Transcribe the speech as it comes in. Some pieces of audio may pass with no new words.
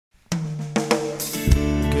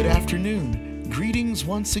afternoon. Greetings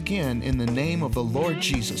once again in the name of the Lord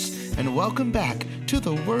Jesus, and welcome back to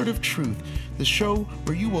the Word of Truth, the show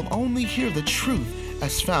where you will only hear the truth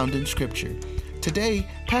as found in Scripture. Today,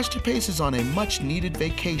 Pastor Pace is on a much-needed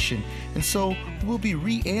vacation, and so we'll be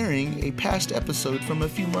re-airing a past episode from a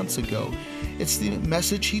few months ago. It's the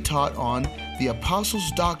message he taught on the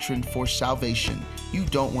Apostles' Doctrine for Salvation. You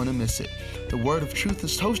don't want to miss it. The Word of Truth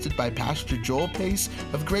is hosted by Pastor Joel Pace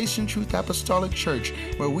of Grace and Truth Apostolic Church,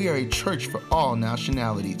 where we are a church for all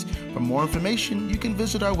nationalities. For more information, you can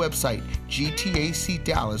visit our website,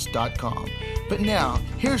 gtacdallas.com. But now,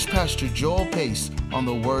 here's Pastor Joel Pace on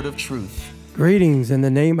the Word of Truth. Greetings in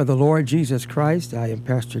the name of the Lord Jesus Christ. I am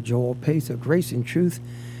Pastor Joel Pace of Grace and Truth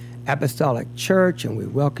Apostolic Church, and we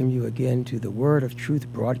welcome you again to the Word of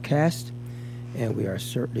Truth broadcast. And we are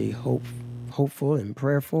certainly hopeful and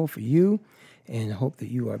prayerful for you, and hope that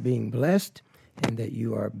you are being blessed and that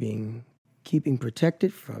you are keeping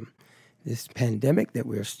protected from this pandemic that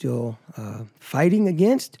we're still fighting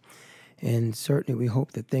against. And certainly we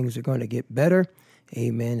hope that things are going to get better.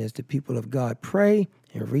 Amen. As the people of God pray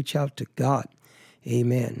and reach out to God.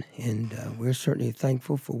 Amen. And we're certainly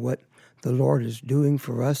thankful for what the Lord is doing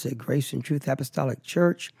for us at Grace and Truth Apostolic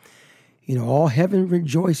Church. You know, all heaven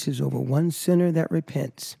rejoices over one sinner that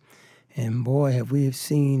repents. And boy, have we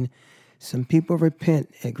seen some people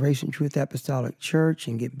repent at Grace and Truth Apostolic Church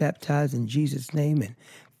and get baptized in Jesus' name and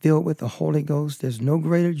filled with the Holy Ghost. There's no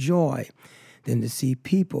greater joy than to see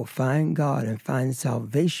people find God and find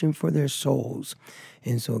salvation for their souls.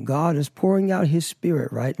 And so God is pouring out His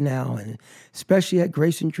Spirit right now, and especially at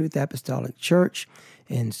Grace and Truth Apostolic Church.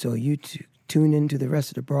 And so you tune into the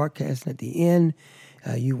rest of the broadcast, and at the end,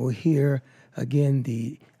 you will hear, again,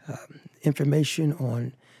 the information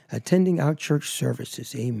on attending our church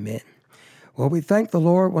services. Amen. Well, we thank the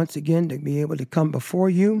Lord once again to be able to come before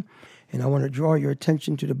you. And I want to draw your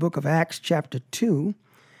attention to the book of Acts chapter 2.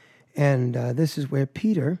 And this is where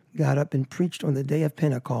Peter got up and preached on the day of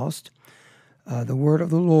Pentecost, the word of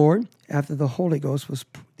the Lord after the Holy Ghost was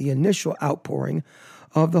the initial outpouring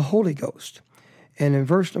of the Holy Ghost. And in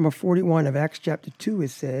verse number 41 of Acts chapter 2, it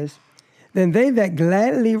says, "Then they that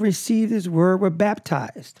gladly received his word were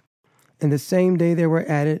baptized. And the same day there were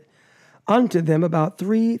added unto them about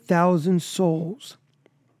 3,000 souls.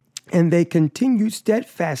 And they continued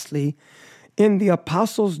steadfastly in the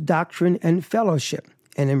apostles' doctrine and fellowship,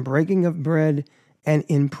 and in breaking of bread and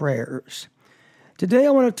in prayers." Today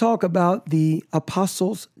I want to talk about the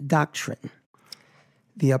apostles' doctrine.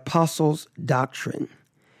 The apostles' doctrine.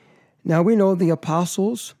 Now we know the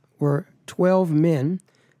apostles were 12 men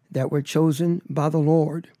that were chosen by the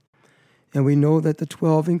Lord. And we know that the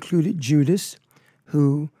 12 included Judas,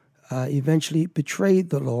 who eventually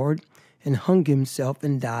betrayed the Lord and hung himself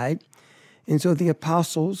and died. And so the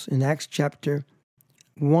apostles in Acts chapter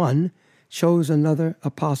 1 chose another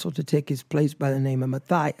apostle to take his place by the name of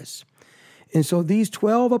Matthias. And so these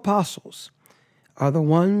 12 apostles are the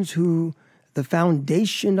ones who the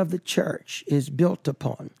foundation of the church is built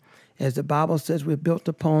upon. As the Bible says, we're built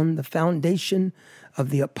upon the foundation of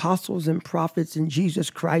the apostles and prophets in Jesus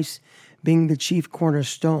Christ being the chief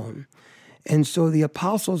cornerstone. And so the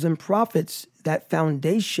apostles and prophets, that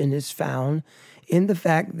foundation is found in the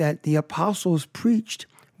fact that the apostles preached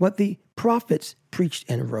what the prophets preached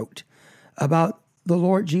and wrote about the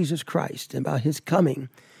Lord Jesus Christ, about his coming,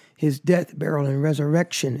 his death, burial, and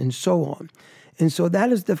resurrection, and so on. And so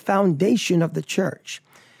that is the foundation of the church.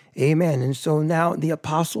 Amen. And so now the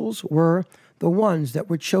apostles were the ones that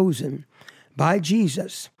were chosen by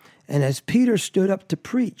Jesus. And as Peter stood up to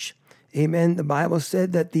preach, amen, the Bible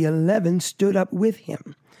said that the 11 stood up with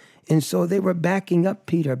him. And so they were backing up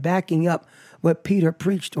Peter, backing up what Peter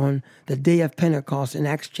preached on the day of Pentecost in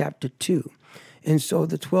Acts chapter 2. And so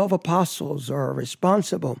the 12 apostles are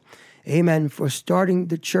responsible, amen, for starting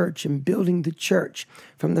the church and building the church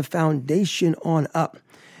from the foundation on up.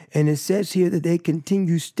 And it says here that they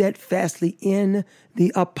continue steadfastly in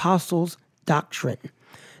the apostles' doctrine.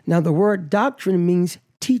 Now, the word doctrine means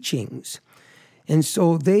teachings. And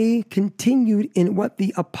so they continued in what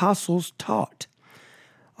the apostles taught.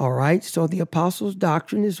 All right, so the apostles'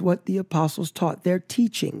 doctrine is what the apostles taught, their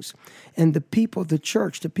teachings. And the people, the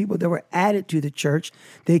church, the people that were added to the church,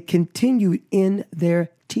 they continued in their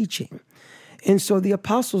teaching. And so the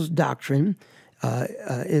apostles' doctrine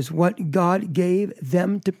is what God gave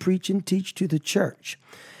them to preach and teach to the church.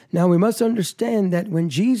 Now, we must understand that when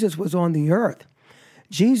Jesus was on the earth,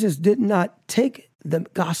 Jesus did not take the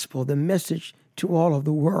gospel, the message, to all of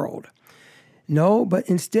the world. No, but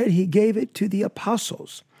instead he gave it to the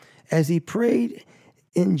apostles as he prayed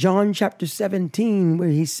in John chapter 17, where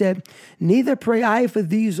he said, "Neither pray I for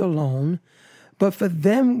these alone, but for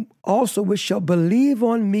them also which shall believe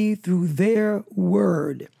on me through their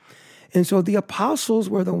word. And so the apostles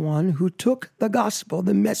were the one who took the gospel,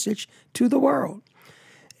 the message, to the world.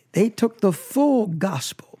 They took the full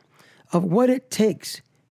gospel of what it takes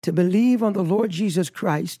to believe on the Lord Jesus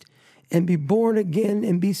Christ and be born again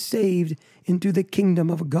and be saved into the kingdom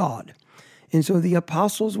of God. And so the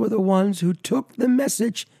apostles were the ones who took the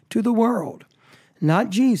message to the world, not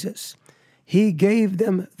Jesus. He gave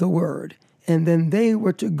them the word, and then they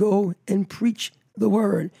were to go and preach the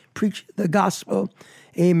word, preach the gospel,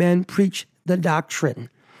 amen, preach the doctrine.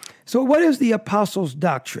 So what is the apostles'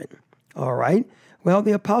 doctrine? All right. Well,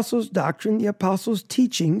 the apostles' doctrine, the apostles'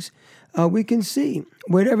 teachings, we can see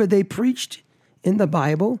whatever they preached in the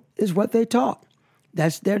Bible is what they taught.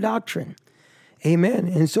 That's their doctrine. Amen.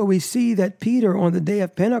 And so we see that Peter, on the day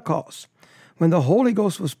of Pentecost, when the Holy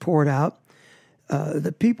Ghost was poured out,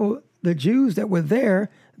 the Jews that were there,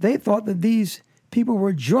 they thought that these people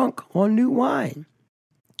were drunk on new wine.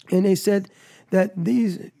 And they said that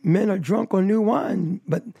these men are drunk on new wine.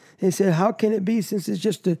 But they said, how can it be since it's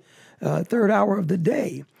just the third hour of the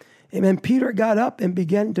day? And then Peter got up and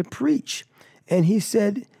began to preach. And he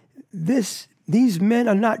said, these men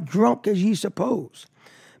are not drunk as ye suppose,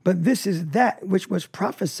 but this is that which was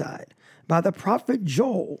prophesied by the prophet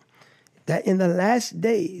Joel, that in the last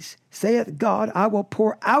days, saith God, I will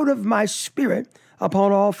pour out of my spirit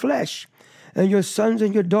upon all flesh. And your sons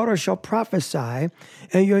and your daughters shall prophesy,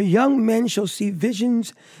 and your young men shall see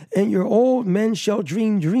visions, and your old men shall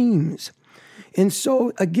dream dreams. And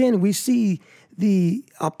so, again, we see the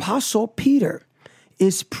apostle Peter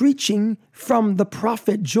is preaching from the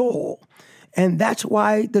prophet Joel. And that's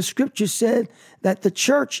why the scripture said that the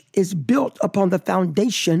church is built upon the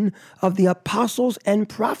foundation of the apostles and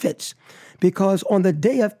prophets. Because on the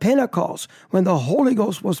day of Pentecost, when the Holy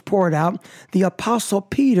Ghost was poured out, the apostle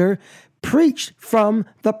Peter preached from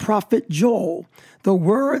the prophet Joel, the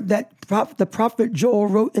word that the prophet Joel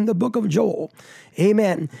wrote in the book of Joel.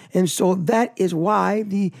 Amen. And so that is why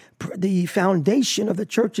the foundation of the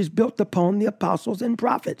church is built upon the apostles and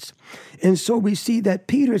prophets. And so we see that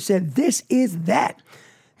Peter said, this is that.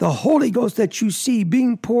 The Holy Ghost that you see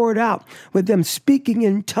being poured out with them speaking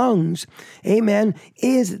in tongues, amen,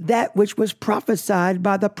 is that which was prophesied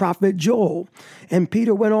by the prophet Joel. And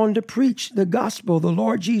Peter went on to preach the gospel, the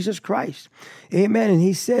Lord Jesus Christ. Amen. And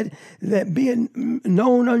he said that being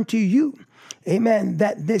known unto you, amen,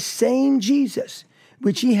 that this same Jesus,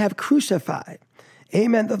 which ye have crucified,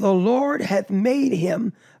 amen, that the Lord hath made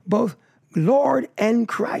him both Lord and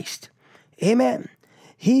Christ. Amen.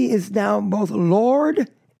 He is now both Lord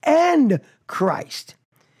and Christ.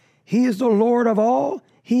 He is the Lord of all.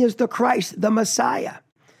 He is the Christ, the Messiah.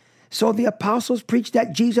 So the apostles preached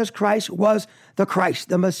that Jesus Christ was the Christ,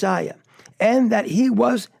 the Messiah, and that he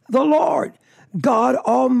was the Lord, God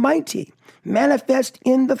Almighty, manifest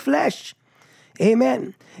in the flesh.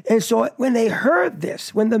 Amen. And so when they heard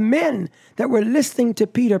this, when the men that were listening to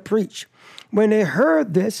Peter preach, when they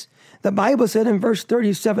heard this, the Bible said in verse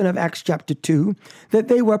 37 of Acts chapter 2, that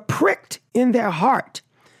they were pricked in their heart.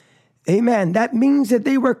 Amen. That means that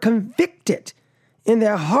they were convicted in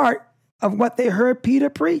their heart of what they heard Peter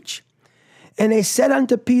preach. And they said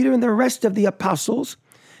unto Peter and the rest of the apostles,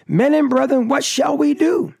 men and brethren, what shall we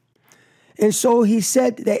do? And so he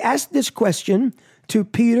said, they asked this question to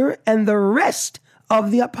Peter and the rest of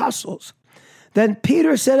the apostles. Then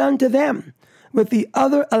Peter said unto them, with the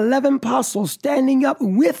other 11 apostles standing up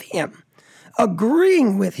with him,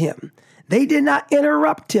 agreeing with him, they did not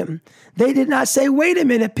interrupt him. They did not say, wait a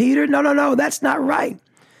minute, Peter. No, that's not right.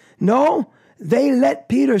 No, they let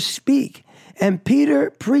Peter speak. And Peter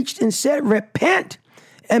preached and said, repent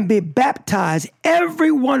and be baptized, every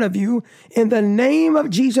one of you, in the name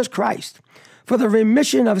of Jesus Christ, for the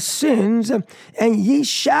remission of sins, and ye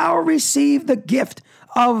shall receive the gift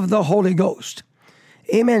of the Holy Ghost.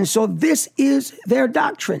 Amen. So this is their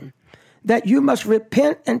doctrine, that you must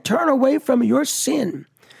repent and turn away from your sin.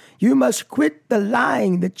 You must quit the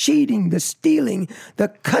lying, the cheating, the stealing, the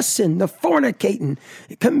cussing, the fornicating,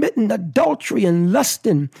 committing adultery and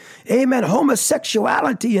lusting. Amen.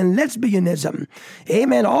 Homosexuality and lesbianism.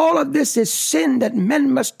 Amen. All of this is sin that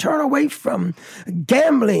men must turn away from.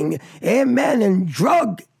 Gambling. Amen. And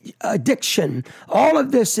drug addiction. All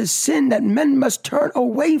of this is sin that men must turn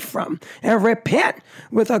away from and repent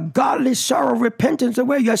with a godly sorrow, repentance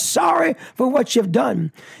where you're sorry for what you've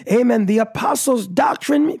done. Amen. The apostles'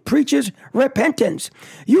 doctrine preaches repentance.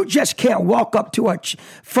 You just can't walk up to a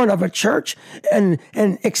front of a church and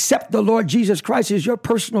accept the Lord Jesus Christ as your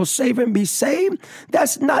personal Savior and be saved.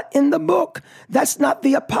 That's not in the book. That's not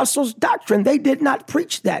the apostles' doctrine. They did not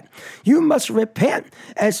preach that. You must repent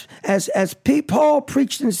as Paul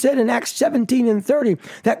preached and said in Acts 17:30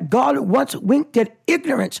 that God once winked at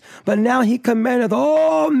ignorance, but now he commandeth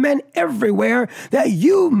all men everywhere that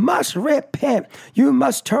you must repent. You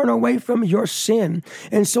must turn away from your sin.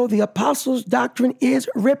 And so the apostles' doctrine is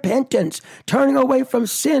repentance, turning away from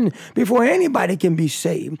sin before anybody can be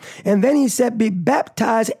saved. And then he said, be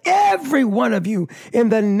baptized, every one of you, in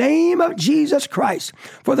the name of Jesus Christ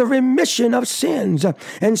for the remission of sins.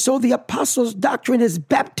 And so the apostles' doctrine is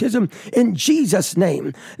baptism in Jesus'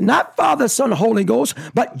 name. Not Father, Son, Holy Ghost,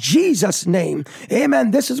 but Jesus' name.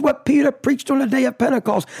 Amen. This is what Peter preached on the day of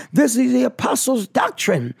Pentecost. This is the apostles'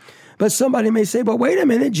 doctrine. But somebody may say, but wait a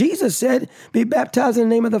minute. Jesus said, be baptized in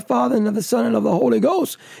the name of the Father and of the Son and of the Holy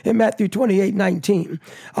Ghost in Matthew 28:19.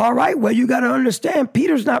 All right, well, you got to understand,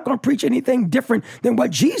 Peter's not going to preach anything different than what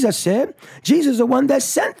Jesus said. Jesus is the one that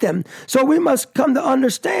sent them. So we must come to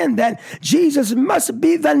understand that Jesus must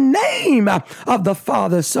be the name of the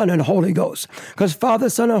Father, Son, and Holy Ghost. Because Father,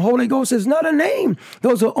 Son, and Holy Ghost is not a name.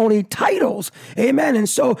 Those are only titles. Amen. And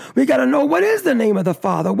so we got to know, what is the name of the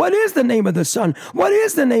Father? What is the name of the Son? What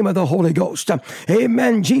is the name of the Holy Ghost?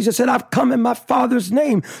 Amen. Jesus said, I've come in my Father's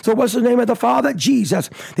name. So what's the name of the Father? Jesus.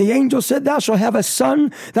 The angel said, thou shalt have a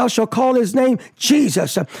son. Thou shalt call his name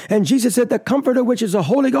Jesus. And Jesus said, the Comforter, which is the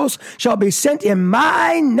Holy Ghost, shall be sent in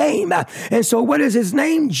my name. And so what is his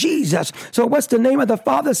name? Jesus. So what's the name of the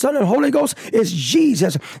Father, Son, and Holy Ghost? Is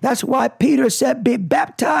Jesus. That's why Peter said, be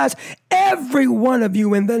baptized, every one of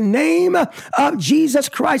you, in the name of Jesus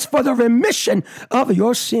Christ for the remission of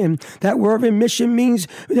your sin. That word remission means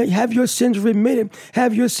that have your sins remitted,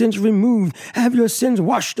 have your sins removed, have your sins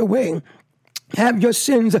washed away. Have your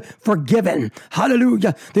sins forgiven.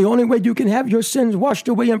 Hallelujah. The only way you can have your sins washed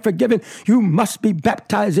away and forgiven, you must be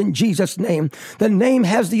baptized in Jesus' name. The name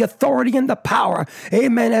has the authority and the power.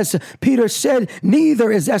 Amen. As Peter said,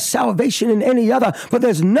 neither is there salvation in any other, for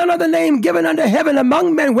there's none other name given under heaven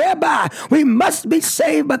among men whereby we must be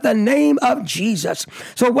saved but the name of Jesus.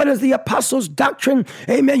 So what is the apostles' doctrine?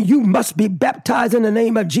 Amen. You must be baptized in the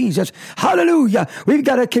name of Jesus. Hallelujah. We've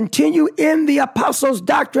got to continue in the apostles'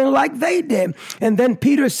 doctrine like they did. And then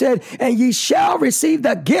Peter said, and ye shall receive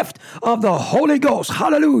the gift of the Holy Ghost.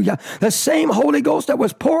 Hallelujah. The same Holy Ghost that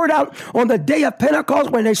was poured out on the day of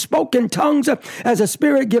Pentecost when they spoke in tongues as the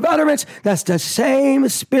Spirit give utterance. That's the same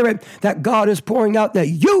Spirit that God is pouring out that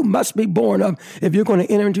you must be born of if you're going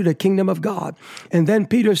to enter into the kingdom of God. And then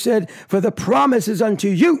Peter said, for the promise is unto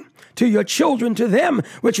you, to your children, to them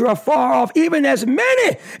which are afar off, even as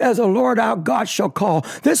many as the Lord our God shall call.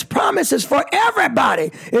 This promise is for everybody.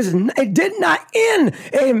 It did not end,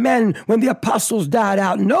 amen, when the apostles died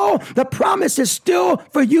out. No, the promise is still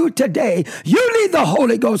for you today. You need the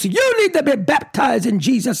Holy Ghost. You need to be baptized in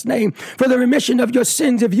Jesus' name for the remission of your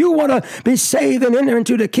sins if you want to be saved and enter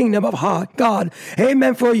into the kingdom of God.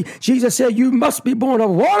 Amen. For Jesus said you must be born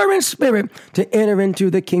of water and spirit to enter into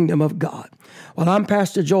the kingdom of God. Well, I'm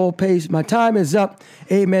Pastor Joel Pace. My time is up.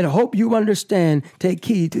 Amen. I hope you understand. Take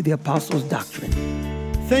heed to the apostles' doctrine.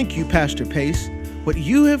 Thank you, Pastor Pace. What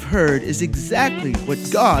you have heard is exactly what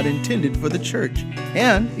God intended for the church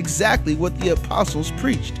and exactly what the apostles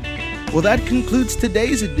preached. Well, that concludes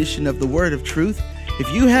today's edition of the Word of Truth. If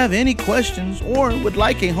you have any questions or would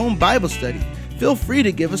like a home Bible study, feel free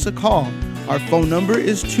to give us a call. Our phone number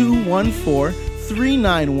is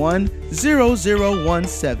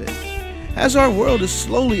 214-391-0017. As our world is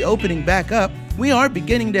slowly opening back up, we are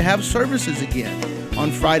beginning to have services again on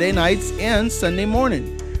Friday nights and Sunday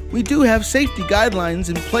morning. We do have safety guidelines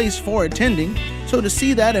in place for attending, so to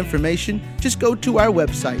see that information, just go to our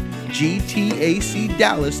website,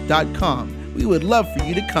 gtacdallas.com. We would love for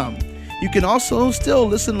you to come. You can also still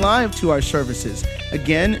listen live to our services.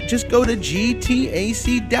 Again, just go to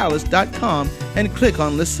gtacdallas.com and click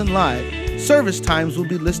on Listen Live. Service times will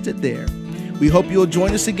be listed there. We hope you'll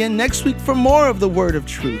join us again next week for more of the Word of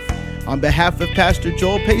Truth. On behalf of Pastor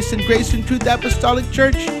Joel Pace and Grace and Truth Apostolic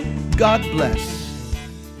Church, God bless.